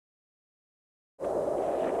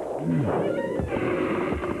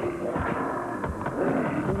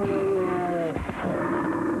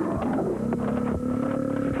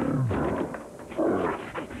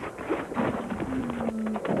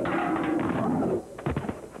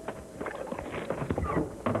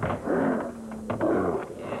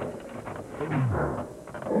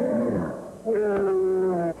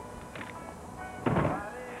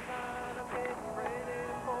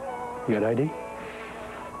You got ID?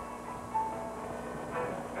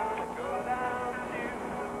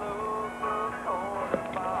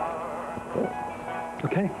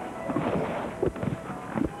 Okay.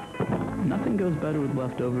 Nothing goes better with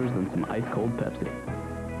leftovers than some ice-cold Pepsi.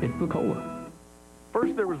 It's the cola.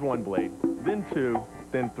 First there was one blade, then two,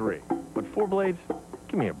 then three. But 4 blades?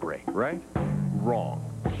 Give me a break, right? Wrong.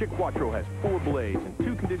 Schick Quattro has 4 blades and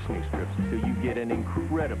 2 conditioning strips until you get an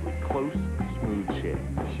incredibly close, smooth shave.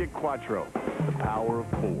 Schick Quattro, the power of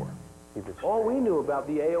 4. All we knew about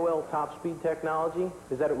the AOL top speed technology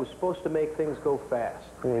is that it was supposed to make things go fast.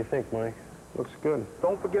 What do you think, Mike? Looks good.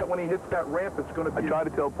 Don't forget when he hits that ramp, it's going to be... I tried to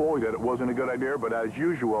tell Paulie that it wasn't a good idea, but as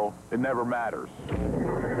usual, it never matters.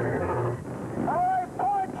 All right,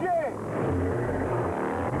 punching!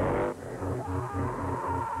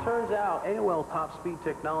 Turns out AOL top speed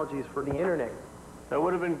technology is for the internet. That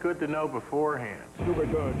would have been good to know beforehand.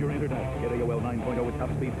 Supercharge your internet. Get AOL 9.0 with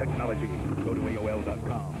top-speed technology. Go to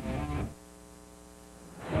AOL.com.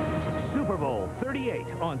 Super Bowl 38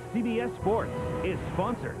 on CBS Sports is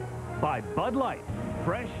sponsored by Bud Light.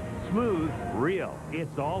 Fresh, smooth, real.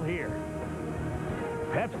 It's all here.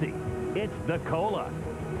 Pepsi. It's the cola.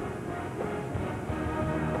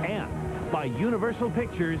 And by Universal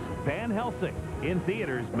Pictures, Van Helsing. In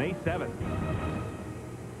theaters May 7th.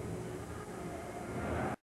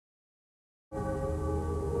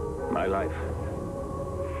 My life,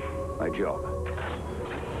 my job,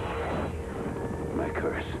 my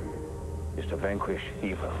curse is to vanquish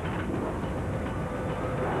evil.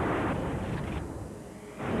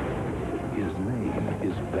 His name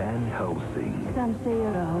is Van Helsing. Some say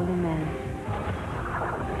you're a holy man.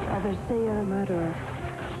 Others say you're a murderer.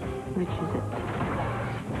 Which is it?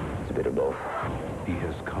 It's a bit of both. He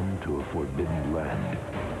has come to a forbidden land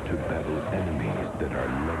to battle enemies that are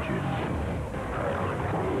legend.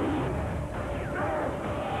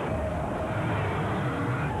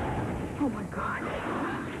 Oh, my God.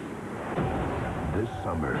 This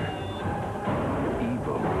summer,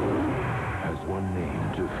 evil has one name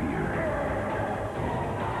to fear.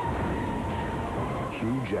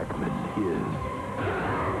 Hugh Jackman is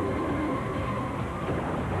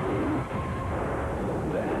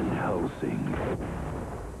Van Helsing.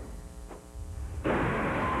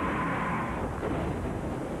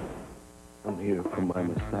 I'm here for my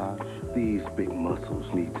massage. These big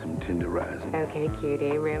muscles need some tenderizing. Okay,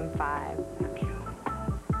 cutie. Rim 5. Thank you.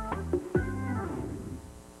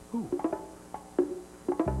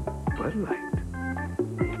 Bud Light.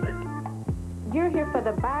 You're here for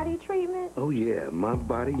the body treatment? Oh, yeah. My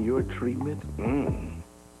body, your treatment.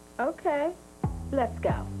 Okay. Let's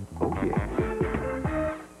go. Okay.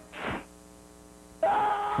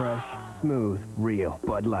 Fresh, smooth, real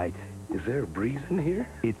Bud Light. Is there a breeze in here?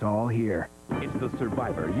 It's all here. It's the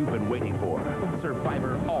Survivor you've been waiting for.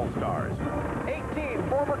 Survivor All-Stars. 18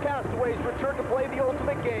 former castaways return to play the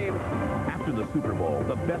ultimate game. After the Super Bowl,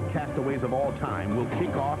 the best castaways of all time will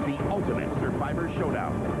kick off the ultimate Survivor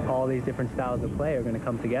Showdown. All these different styles of play are going to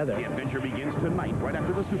come together. The adventure begins tonight, right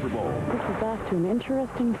after the Super Bowl. This is off to an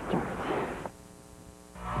interesting start.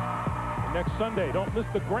 Next Sunday, don't miss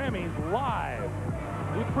the Grammys live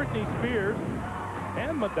with Britney Spears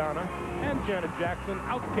and Madonna and Janet Jackson,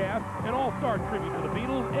 Outkast, an all-star tribute to the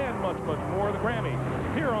Beatles, and much, much more. The Grammys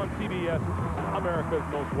here on CBS, America's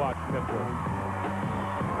most watched network.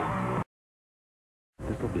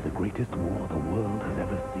 This will be the greatest war the world has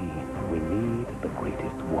ever seen. We need the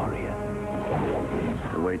greatest warrior.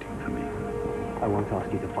 They're waiting for me. I won't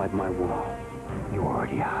ask you to fight my war. You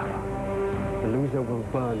already have. The loser will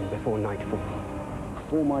burn before nightfall.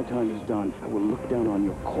 Before my time is done, I will look down on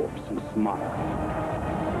your corpse and smile.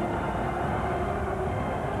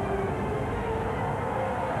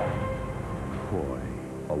 Troy,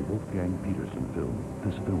 a Wolfgang Peterson film.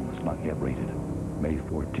 This film is not yet rated. May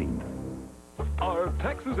 14th. Are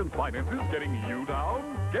taxes and finances getting you down?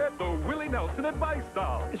 Get the Willie Nelson Advice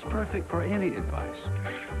Doll. It's perfect for any advice.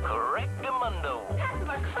 Correctamundo. Taxes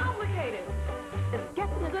are complicated. Is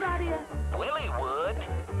guessing a good idea? Willie would.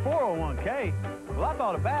 401k? Well, I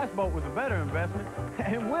thought a bass boat was a better investment,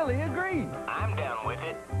 and Willie agreed. I'm down with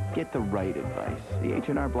it. Get the right advice. The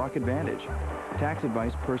H&R Block Advantage. Tax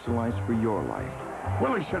advice personalized for your life.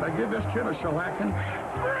 Willie, should I give this kid a shellacking?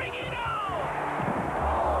 Bring it on!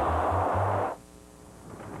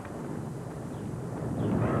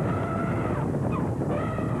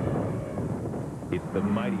 the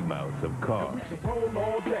Mighty Mouse of cars.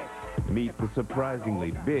 Meet the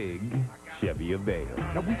surprisingly big Chevy Aveo.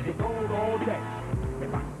 Now we can roll all day.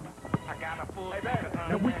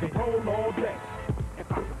 Now we can roll all day.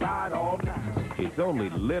 Ride all night. It's only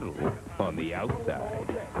little on the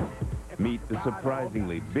outside. Meet the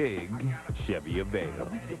surprisingly big Chevy Aveo.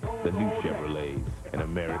 The new Chevrolets, an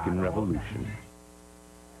American revolution.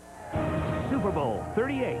 Super Bowl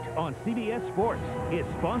 38 on CBS Sports is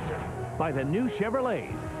sponsored by the new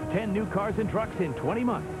Chevrolets. 10 new cars and trucks in 20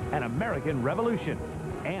 months, an American revolution.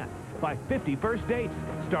 And by 50 First Dates,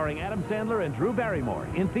 starring Adam Sandler and Drew Barrymore,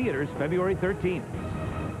 in theaters February 13th.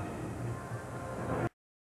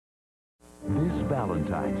 This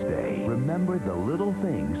Valentine's Day, remember the little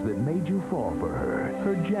things that made you fall for her.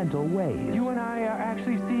 Her gentle ways. You and I are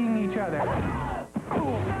actually seeing each other.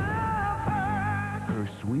 Her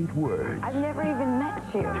sweet words. I've never even met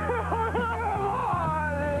you.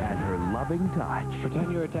 And her loving touch.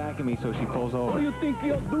 Pretend you're attacking me so she pulls over. What do you think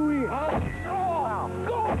you're doing, huh? Go!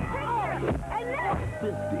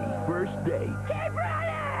 50 First Dates. Keep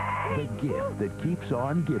running! The gift that keeps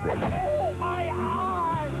on giving. Oh, my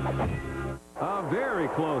eyes! A very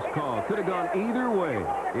close call. Could have gone either way.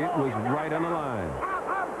 It was right on the line.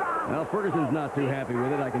 Well, Ferguson's not too happy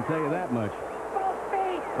with it, I can tell you that much.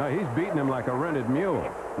 He's beating him like a rented mule.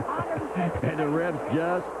 And the ref's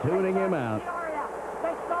just tuning him out.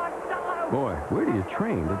 Boy, where do you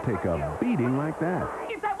train to take a beating like that?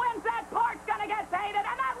 He said, when's that porch gonna get painted?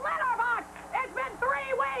 And that litter box! It's been 3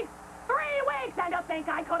 weeks! 3 weeks! And to think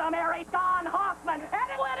I could have married Don Hoffman.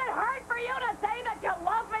 And would it hurt for you to say that you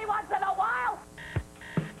love me once in a while?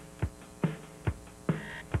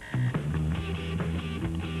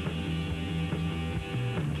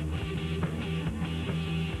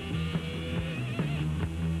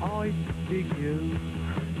 I dig you.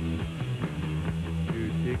 You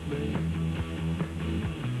dig me.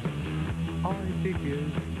 I dig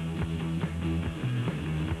you.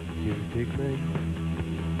 You dig me.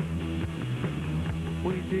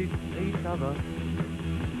 We dig each other.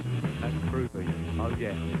 That's groovy. Oh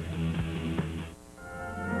yeah.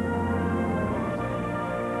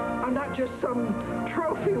 I'm not just some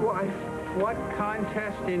trophy wife. What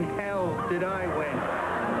contest in hell did I win?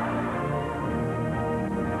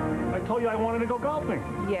 I told you I wanted to go golfing.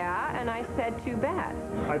 Yeah, and I said too bad.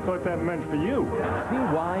 I thought that meant for you. See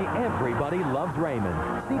why everybody loves Raymond.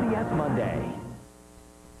 CBS Monday.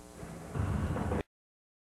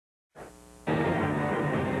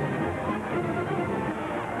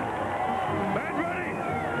 Band ready!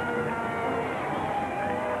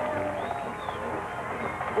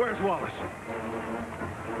 Where's Wallace?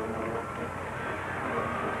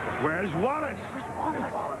 Where's Wallace?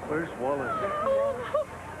 Where's Wallace?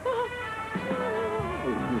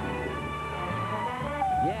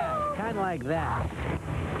 Yeah, kind of like that.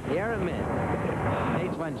 The Aramid.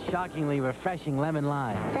 Makes one shockingly refreshing lemon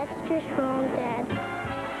lime. That's just wrong, Dad.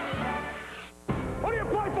 What do you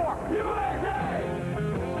play for? USA!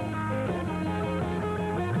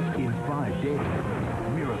 In 5 days,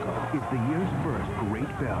 Miracle is the year's first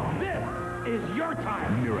great film. This is your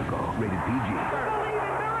time. Miracle, rated PG.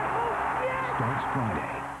 Starts Friday.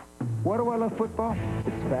 Why do I love football?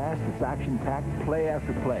 It's fast, it's action-packed, play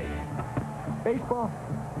after play. Baseball?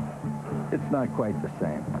 It's not quite the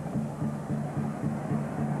same.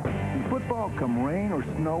 In football, come rain or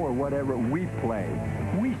snow or whatever, we play.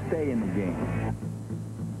 We stay in the game.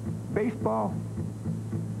 Baseball?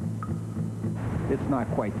 It's not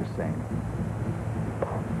quite the same.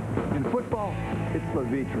 In football, it's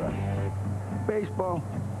Levitra. Baseball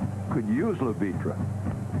could use Levitra.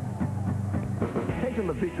 Take the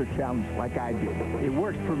Levitra challenge like I did. It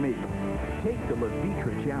worked for me. Take the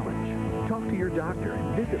Levitra challenge. Talk to your doctor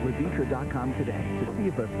and visit Levitra.com today to see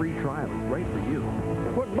if a free trial is right for you.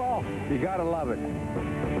 Football, you gotta love it.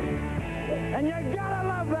 And you gotta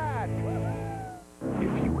love that!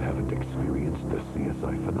 If you haven't experienced the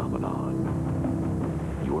CSI phenomenon,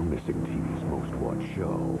 you're missing TV's most watched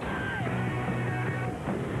show.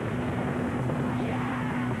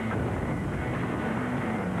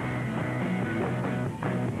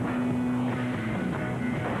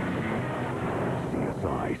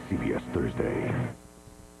 CSI, CBS Thursday.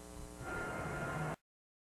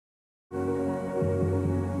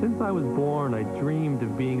 Since I was born, I dreamed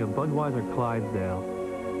of being a Budweiser Clydesdale.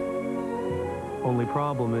 Only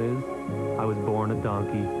problem is, I was born a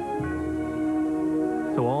donkey.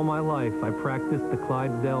 So all my life, I practiced the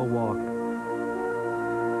Clydesdale walk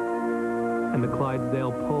and the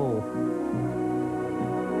Clydesdale pull.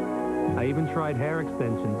 I even tried hair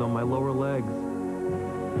extensions on my lower legs.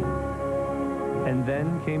 And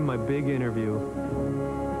then came my big interview.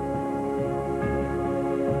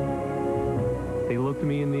 looked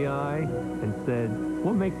me in the eye and said,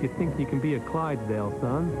 "What makes you think you can be a Clydesdale,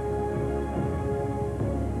 son?"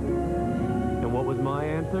 And what was my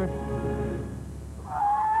answer?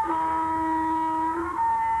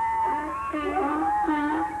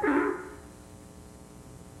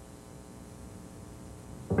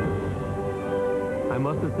 I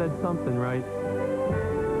must have said something right.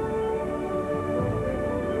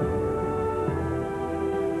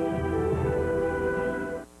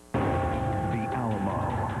 The Alamo,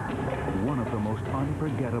 one of the most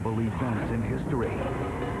unforgettable events in history,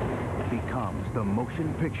 becomes the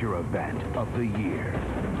motion picture event of the year.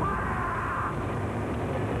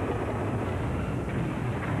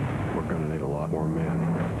 We're going to need a lot more men.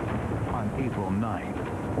 On April 9th,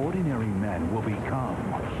 ordinary men will become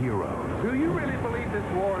heroes. Do you really believe this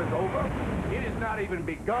war is over? It has not even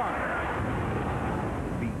begun.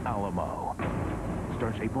 The Alamo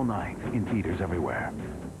starts April 9th in theaters everywhere.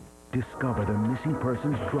 Discover the missing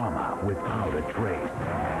persons drama without a trace.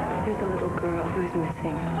 There's a little girl who's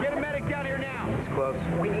missing. Get a medic down here now. It's close.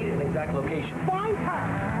 We need an exact location. Find her!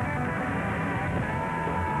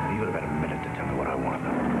 You would have had a minute to tell me what I want.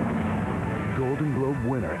 Golden Globe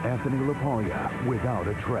winner Anthony LaPaglia, Without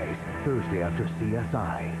a Trace, Thursday after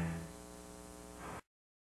CSI.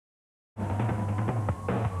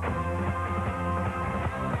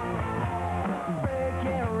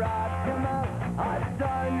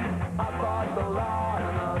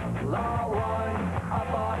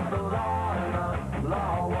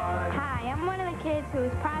 Hi, I'm one of the kids who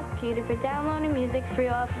was prosecuted for downloading music free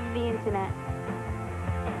off of the internet.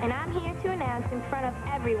 And I'm here to announce in front of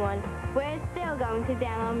everyone, we're still going to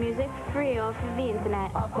download music free off of the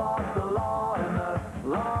internet. Above the law and the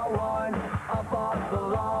law one. Above the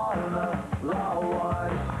law and the law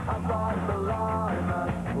one. Above the law and the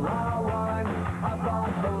law one.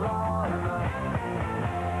 Above the law and the...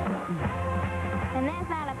 And there's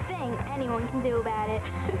not a thing anyone can do about it.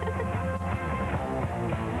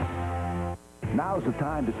 Now's the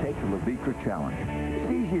time to take the Levitra challenge. It's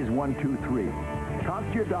easy as 1, 2, 3. Talk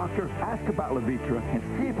to your doctor, ask about Levitra, and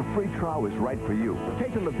see if a free trial is right for you.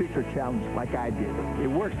 Take the Levitra challenge like I did. It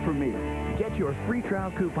works for me. Get your free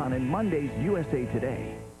trial coupon in Monday's USA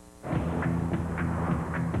Today.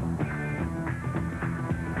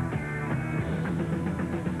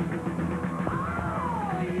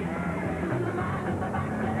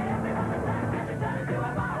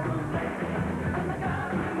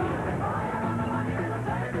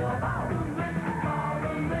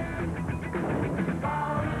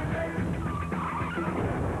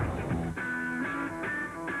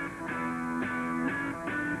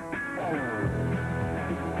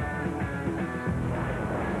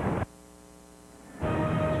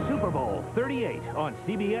 On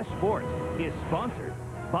CBS Sports is sponsored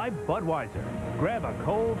by Budweiser. Grab a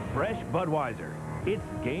cold, fresh Budweiser. It's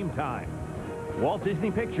game time. Walt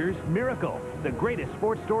Disney Pictures' Miracle, the greatest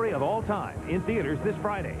sports story of all time, in theaters this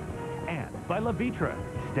Friday. And by Levitra,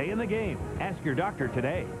 stay in the game. Ask your doctor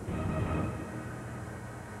today.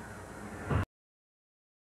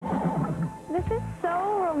 This is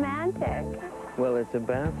so romantic. Well, it's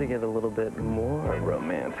about to get a little bit more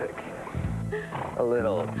romantic. A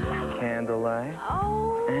little candlelight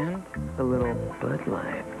and a little Bud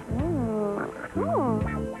Light.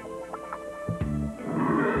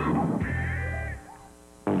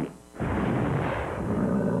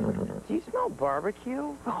 Do you smell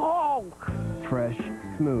barbecue? Oh! Fresh,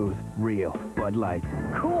 smooth, real Bud Light.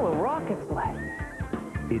 Cool, a rocket sled.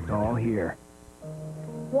 It's all here.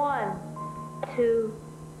 1, 2,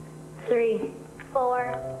 3,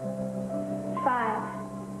 4, 5.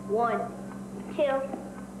 1, 2,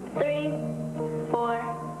 3, 4,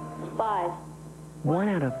 5. 1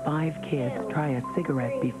 out of 5 kids try a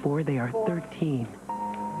cigarette before they are 13.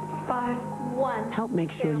 5, 1. Help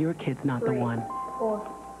make sure your kid's not the one. 4,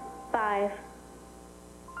 5.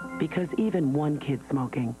 Because even one kid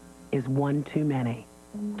smoking is one too many.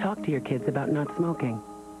 Talk to your kids about not smoking.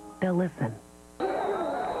 They'll listen.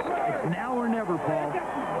 It's now or never, Paul.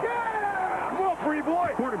 Come on, free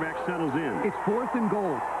boy. Quarterback settles in. It's 4th and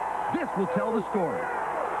goal. This will tell the story.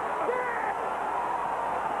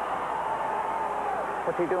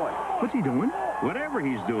 What's he doing? What's he doing? Whatever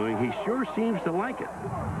he's doing, he sure seems to like it.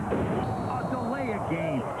 Delay a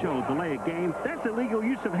game. Joe, delay a game? That's illegal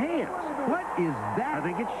use of hands. What is that? I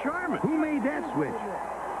think it's Charmin. Who made that switch?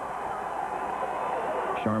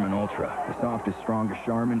 Charmin Ultra, the softest, strongest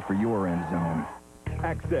Charmin for your end zone.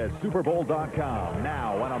 Access SuperBowl.com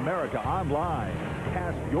now on America Online.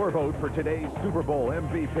 Cast your vote for today's Super Bowl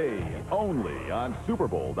MVP only on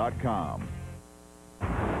SuperBowl.com.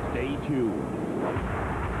 Stay tuned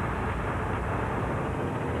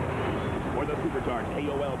for the the supercharged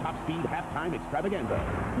AOL Top Speed Halftime Extravaganza.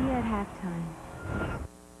 See you at halftime.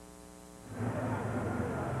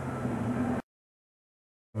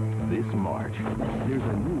 This March, there's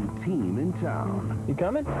a new team in town. You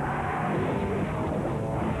coming? From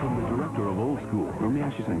the director of Old School. Let me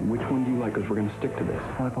ask you something. Which one do you like? Because we're going to stick to this.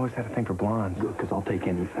 Well, I've always had a thing for blondes. Good, because I'll take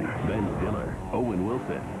anything. Ben Stiller, Owen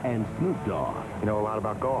Wilson, and Snoop Dogg. You know a lot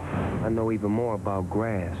about golf. I know even more about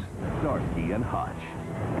grass. Starsky and Hutch.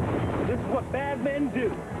 This is what bad men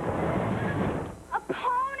do. A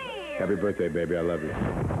pony! Happy birthday, baby. I love you.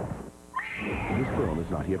 This film is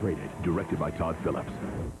not yet rated. Directed by Todd Phillips.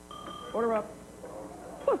 Order up.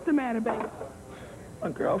 What's the matter, baby? My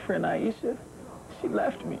girlfriend, Aisha, she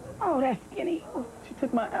left me. Oh, that's skinny. She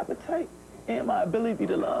took my appetite and my ability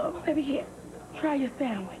to love. Baby, here, try your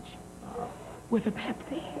sandwich with a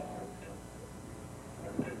Pepsi.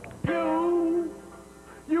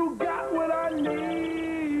 You got what I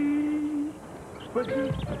need. But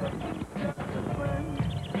you...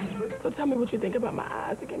 So tell me what you think about my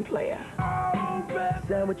Isaac and player.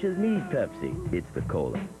 Sandwiches need Pepsi. It's the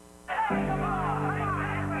cola.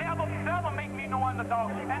 Never make me no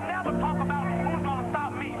underdog, and never talk about who's gonna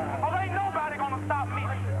stop me. Oh, ain't nobody gonna stop me.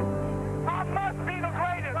 I must be the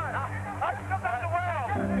greatest. I shook up the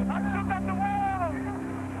world. I shook up the world.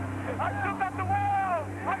 I shook up the world.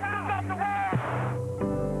 I shook up the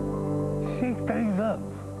world. Shake things up.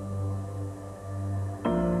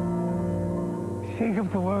 Shake up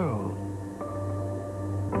the world.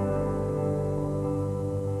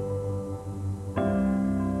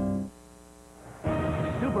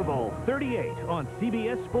 Super Bowl 38 on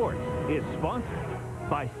CBS Sports is sponsored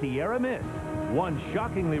by Sierra Mist, one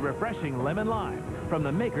shockingly refreshing lemon lime from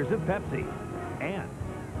the makers of Pepsi, and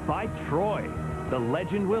by Troy. The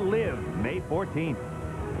legend will live May 14th.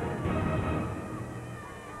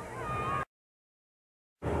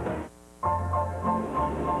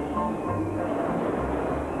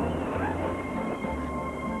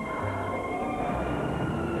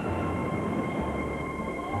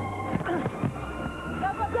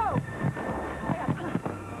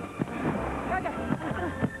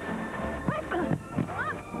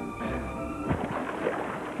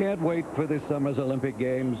 Can't wait for this summer's Olympic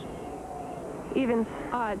Games. Even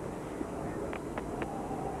odds.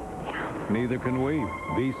 Neither can we.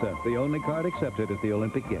 Visa, the only card accepted at the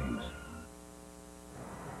Olympic Games.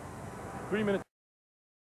 3 minutes.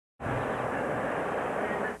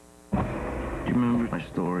 Do you remember my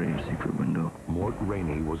story, Secret Window? Mort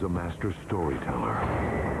Rainey was a master storyteller.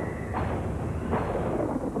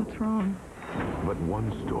 What's wrong? But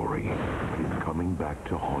one story is coming back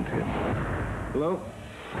to haunt him. Hello?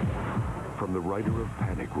 From the writer of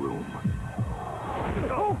Panic Room,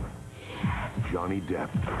 Oh! Johnny Depp.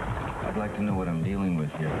 I'd like to know what I'm dealing with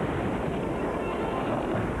here.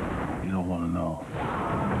 You don't want to know.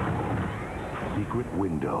 Secret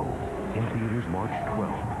Window. In theaters March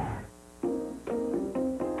 12th.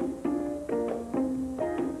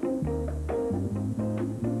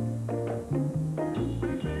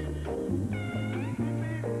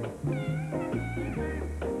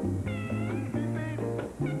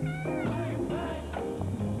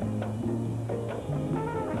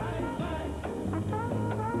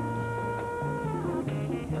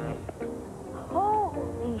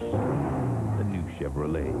 The new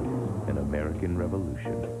Chevrolet, an American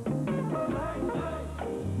revolution.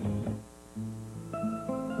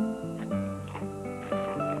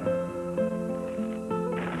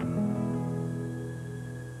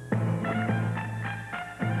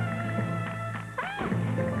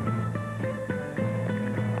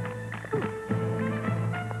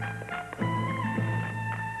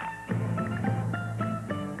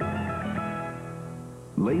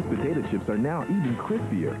 Lay's potato chips are now even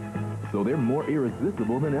crispier, so they're more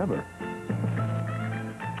irresistible than ever.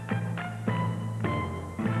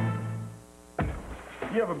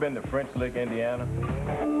 You ever been to French Lick, Indiana?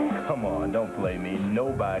 Come on, don't play me.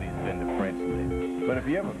 Nobody's been to French Lick. But if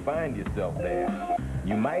you ever find yourself there,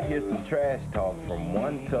 you might hear some trash talk from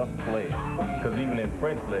one tough player. Because even in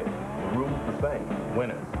French Lick, the rule's the same.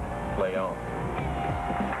 Winners play on.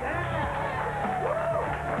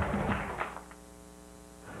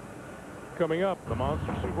 Coming up, the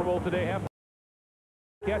Monster Super Bowl today.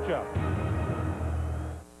 Catch up.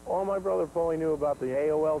 All my brother Paulie knew about the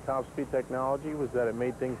AOL top speed technology was that it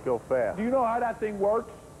made things go fast. Do you know how that thing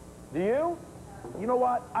works? Do you? You know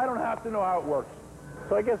what? I don't have to know how it works.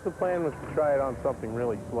 So I guess the plan was to try it on something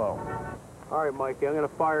really slow. All right, Mikey, I'm going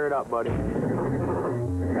to fire it up, buddy.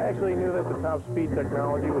 I actually knew that the top speed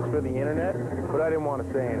technology was for the internet, but I didn't want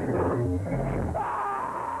to say anything.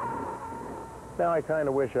 Now I kind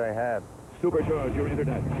of wish I had. Supercharge your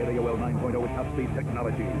internet. Get AOL 9.0 with top-speed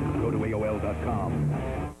technology. Go to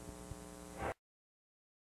AOL.com.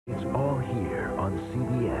 It's all here on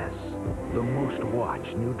CBS. The most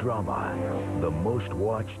watched new drama, the most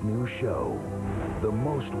watched new show, the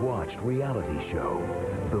most watched reality show,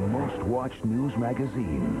 the most watched news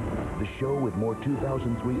magazine, the show with more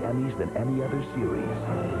 2003 Emmys than any other series,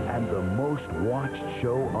 and the most watched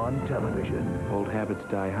show on television. Old habits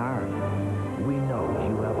die hard. We know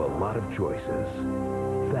you have a lot of choices.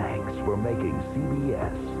 Thanks for making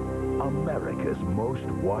CBS America's most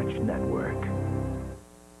watched network.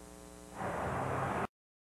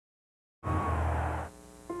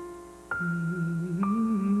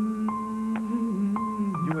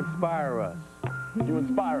 Inspire us. You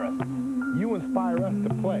inspire us. You inspire us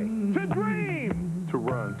to play. To dream. To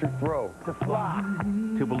run. To throw. To fly.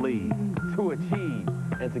 To believe. To achieve.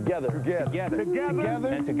 And together.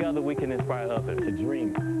 And together we can inspire others to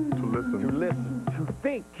dream. To listen. To listen. To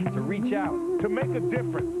think. To reach out. To make a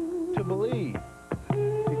difference. To believe.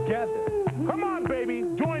 Together. Come on, baby.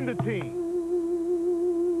 Join the team.